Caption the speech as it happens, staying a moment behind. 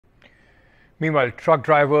Meanwhile, truck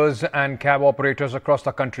drivers and cab operators across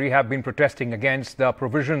the country have been protesting against the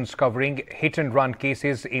provisions covering hit-and-run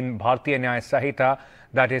cases in Bharatiya Nyaya Sanhita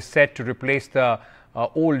that is set to replace the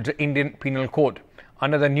old Indian Penal Code.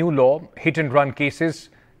 Under the new law, hit-and-run cases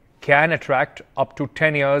can attract up to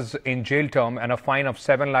 10 years in jail term and a fine of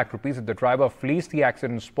 7 lakh rupees if the driver flees the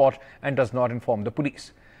accident spot and does not inform the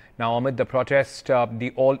police. Now, amid the protest,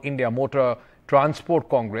 the All India Motor Transport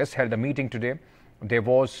Congress held a meeting today.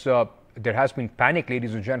 There has been panic,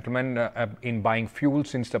 ladies and gentlemen, in buying fuel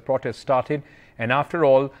since the protest started. And after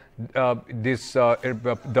all,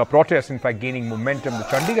 the protest, in fact, gaining momentum. The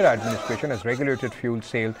Chandigarh administration has regulated fuel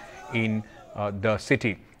sale in the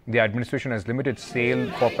city. The administration has limited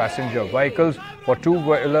sale for passenger vehicles. For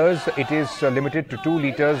two-wheelers, it is limited to 2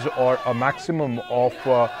 litres or a maximum of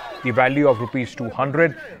the value of rupees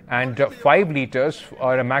 200, and 5 litres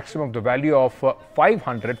or a maximum of the value of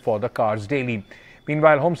 500 for the cars daily.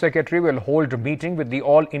 Meanwhile, Home Secretary will hold a meeting with the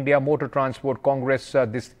All India Motor Transport Congress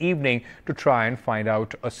this evening to try and find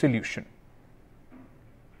out a solution.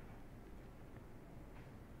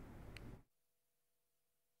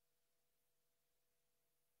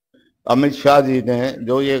 Amit Shah ji ने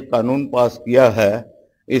जो ये कानून पास किया है,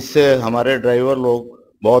 इससे हमारे driver लोग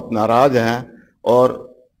बहुत नाराज हैं और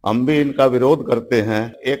हम भी इनका विरोध करते हैं।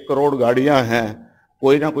 1 करोड़ गाड़ियां हैं,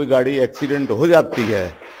 कोई ना कोई गाड़ी एक्सीडेंट हो जाती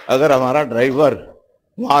है। अगर हमारा ड्राइवर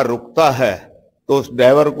वहां रुकता है तो उस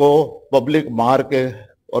ड्राइवर को पब्लिक मार के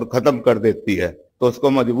और खत्म कर देती है, तो उसको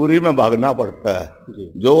मजबूरी में भागना पड़ता है।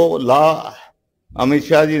 जो लॉ अमित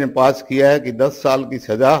शाह जी ने पास किया है कि 10 साल की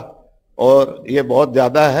सजा, और ये बहुत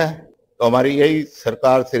ज्यादा है, तो हमारी यही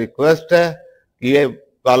सरकार से रिक्वेस्ट है कि ये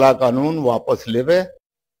काला कानून वापस लेवे।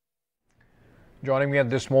 Joining me at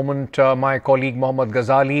this moment, my colleague Mohammad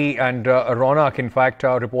Ghazali and Ronak, in fact,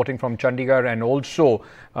 reporting from Chandigarh and also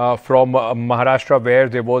from Maharashtra, where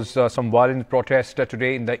there was some violent protest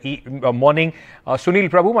today in the morning. Sunil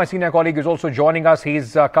Prabhu, my senior colleague, is also joining us.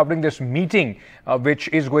 He's covering this meeting, which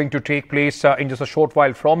is going to take place in just a short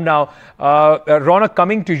while from now. Ronak,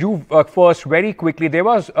 coming to you first, very quickly, there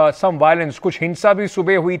was some violence. कुछ हिंसा भी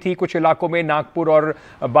सुबह हुई थी कुछ इलाकों में, नागपुर और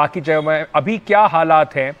बाकी जगहों में। अभी क्या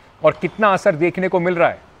हालात हैं और कितना असर देखने को मिल रहा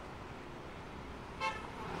है?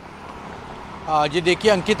 जी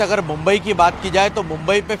देखिए अंकित, अगर मुंबई की बात की जाए तो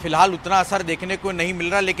मुंबई पे फिलहाल उतना असर देखने को नहीं मिल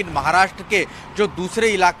रहा, लेकिन महाराष्ट्र के जो दूसरे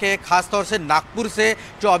इलाके हैं, खासतौर से नागपुर से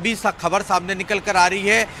जो अभी खबर सामने निकल कर आ रही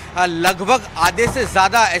है, लगभग आधे से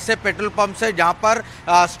ज़्यादा ऐसे पेट्रोल पंप्स है जहां पर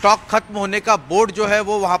स्टॉक खत्म होने का बोर्ड जो है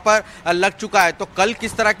वो वहां पर लग चुका है। तो कल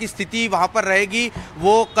किस तरह की स्थिति वहां पर रहेगी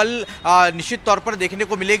वो कल निश्चित तौर पर देखने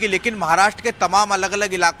को मिलेगी, लेकिन महाराष्ट्र के तमाम अलग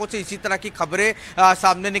अलग इलाकों से इसी तरह की खबरें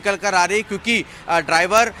सामने निकल कर आ रही, क्योंकि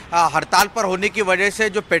ड्राइवर हड़ताल पर होने की वजह से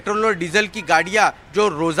जो पेट्रोल और डीजल की गाड़ियां जो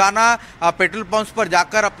रोजाना पेट्रोल पंप्स पर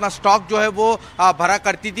जाकर अपना स्टॉक जो है वो भरा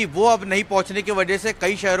करती थी, वो अब नहीं पहुंचने की वजह से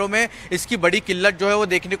कई शहरों में इसकी बड़ी किल्लत जो है वो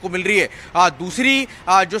देखने को मिल रही है। दूसरी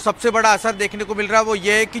जो सबसे बड़ा असर देखने को मिल रहा है वो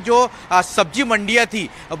ये है कि जो सब्जी मंडियां थी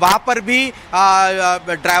वहां पर भी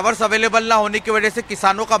ड्राइवर्स अवेलेबल ना होने की वजह से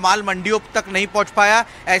किसानों का माल मंडियों तक नहीं पहुंच पाया।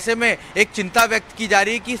 ऐसे में एक चिंता व्यक्त की जा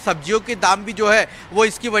रही है कि सब्जियों के दाम भी जो है वो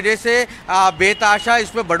इसकी वजह से बेतहाशा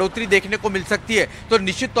इसमें बढ़ोतरी देखने को मिल सकती है। तो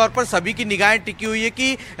निश्चित तौर पर सभी की निगाहें टिकी हुई है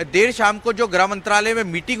कि देर शाम को जो गृह मंत्रालय में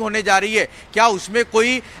मीटिंग होने जा रही है, क्या उसमें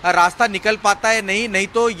कोई रास्ता निकल पाता है, नहीं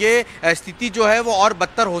तो ये स्थिति जो है वो और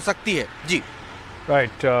बदतर हो सकती है। जी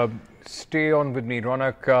right, stay on with me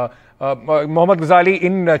Ronak. Mohammad Ghazali,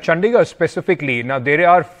 in Chandigarh specifically, now there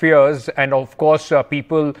are fears, and of course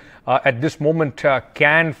people at this moment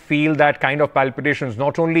can feel that kind of palpitations.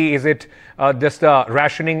 Not only is it just the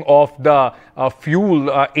rationing of the fuel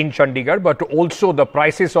in Chandigarh, but also the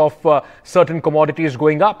prices of certain commodities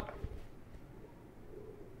going up.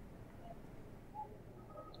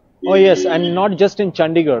 Oh yes, and not just in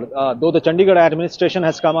Chandigarh, though the Chandigarh administration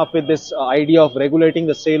has come up with this idea of regulating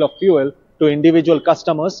the sale of fuel to individual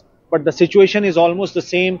customers, but the situation is almost the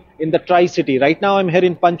same in the Tri-City. Right now I'm here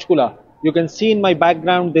in Panchkula. You can see in my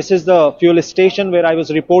background, this is the fuel station where I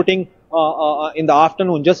was reporting in the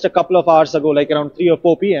afternoon, just a couple of hours ago, like around 3 or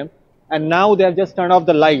 4 p.m. And now they have just turned off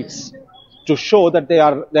the lights to show that they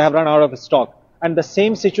have run out of stock. And the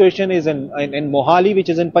same situation is in Mohali, which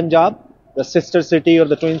is in Punjab, the sister city or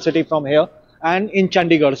the twin city from here, and in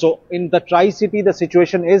Chandigarh. So in the Tri-City, the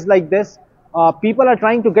situation is like this. People are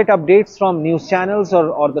trying to get updates from news channels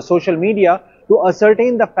or the social media to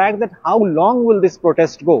ascertain the fact that how long will this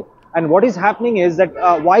protest go. And what is happening is that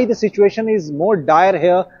why the situation is more dire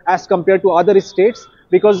here as compared to other states,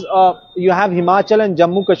 because you have Himachal and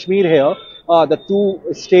Jammu Kashmir here, the two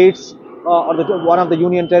states one of the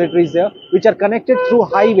union territories there, which are connected through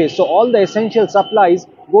highways. So all the essential supplies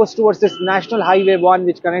goes towards this national highway 1,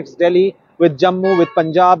 which connects Delhi with Jammu, with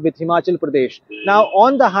Punjab, with Himachal Pradesh. Now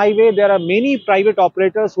on the highway, there are many private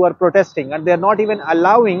operators who are protesting, and they're not even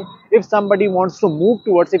allowing, if somebody wants to move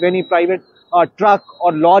towards, if any private truck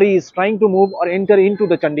or lorry is trying to move or enter into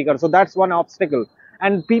the Chandigarh. So that's one obstacle.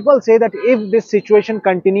 And people say that if this situation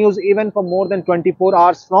continues even for more than 24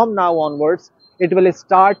 hours from now onwards, it will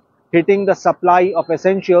start hitting the supply of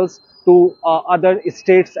essentials to other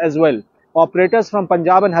states as well. Operators from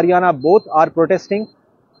Punjab and Haryana both are protesting.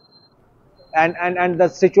 And the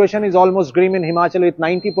situation is almost grim in Himachal, with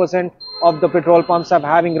 90% of the petrol pumps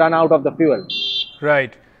having run out of the fuel.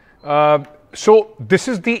 Right. So this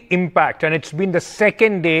is the impact, and it's been the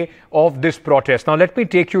second day of this protest. Now let me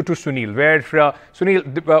take you to Sunil, where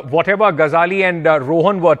Sunil, whatever Ghazali and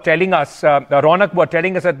Rohan were telling us, Ronak were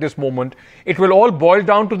telling us at this moment, it will all boil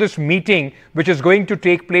down to this meeting which is going to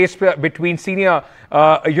take place between senior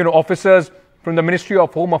officers from the Ministry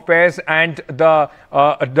of Home Affairs and the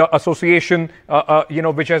association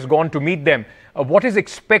which has gone to meet them. What is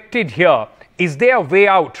expected here? Is there a way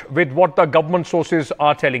out with what the government sources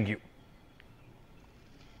are telling you?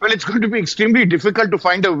 Well, it's going to be extremely difficult to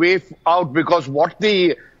find a way out, because what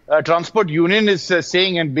the transport union is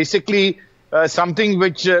saying, and basically something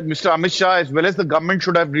which Mr. Amit Shah as well as the government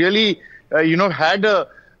should have really, had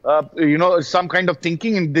some kind of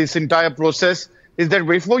thinking in this entire process, is that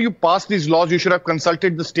before you pass these laws, you should have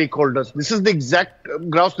consulted the stakeholders. This is the exact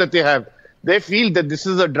grouse that they have. They feel that this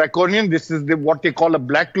is a draconian, this is what they call a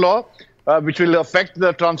black law, which will affect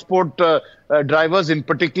the transport drivers in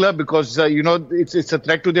particular, because, it's a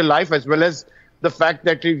threat to their life, as well as the fact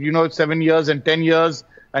that, 7 years and 10 years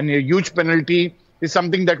and a huge penalty is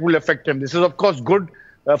something that will affect them. This is, of course, good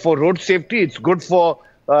for road safety. It's good for,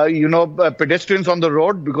 pedestrians on the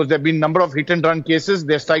road, because there have been a number of hit and run cases.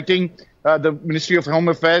 They're citing, the Ministry of Home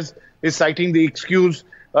Affairs is citing the excuse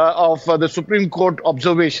of the Supreme Court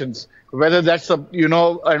observations, whether that's,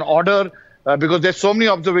 an order, because there's so many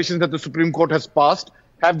observations that the Supreme Court has passed.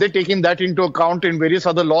 Have they taken that into account in various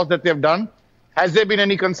other laws that they have done? Has there been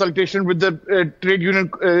any consultation with the trade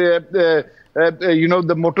union,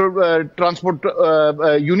 the motor transport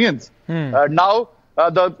unions? Now,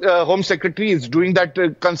 the Home Secretary is doing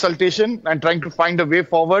that consultation and trying to find a way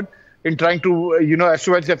forward in trying to,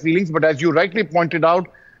 assuage their feelings. But as you rightly pointed out,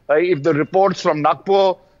 if the reports from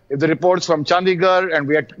Nagpur, if the reports from Chandigarh, and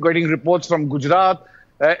we are getting reports from Gujarat,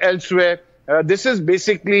 elsewhere, this is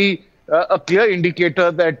basically a clear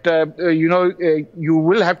indicator that, you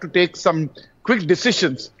will have to take some quick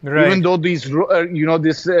decisions, right, even though these,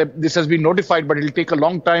 this has been notified, but it will take a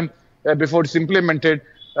long time before it's implemented.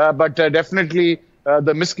 But definitely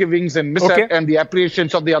the misgivings and and the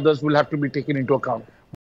apprehensions of the others will have to be taken into account.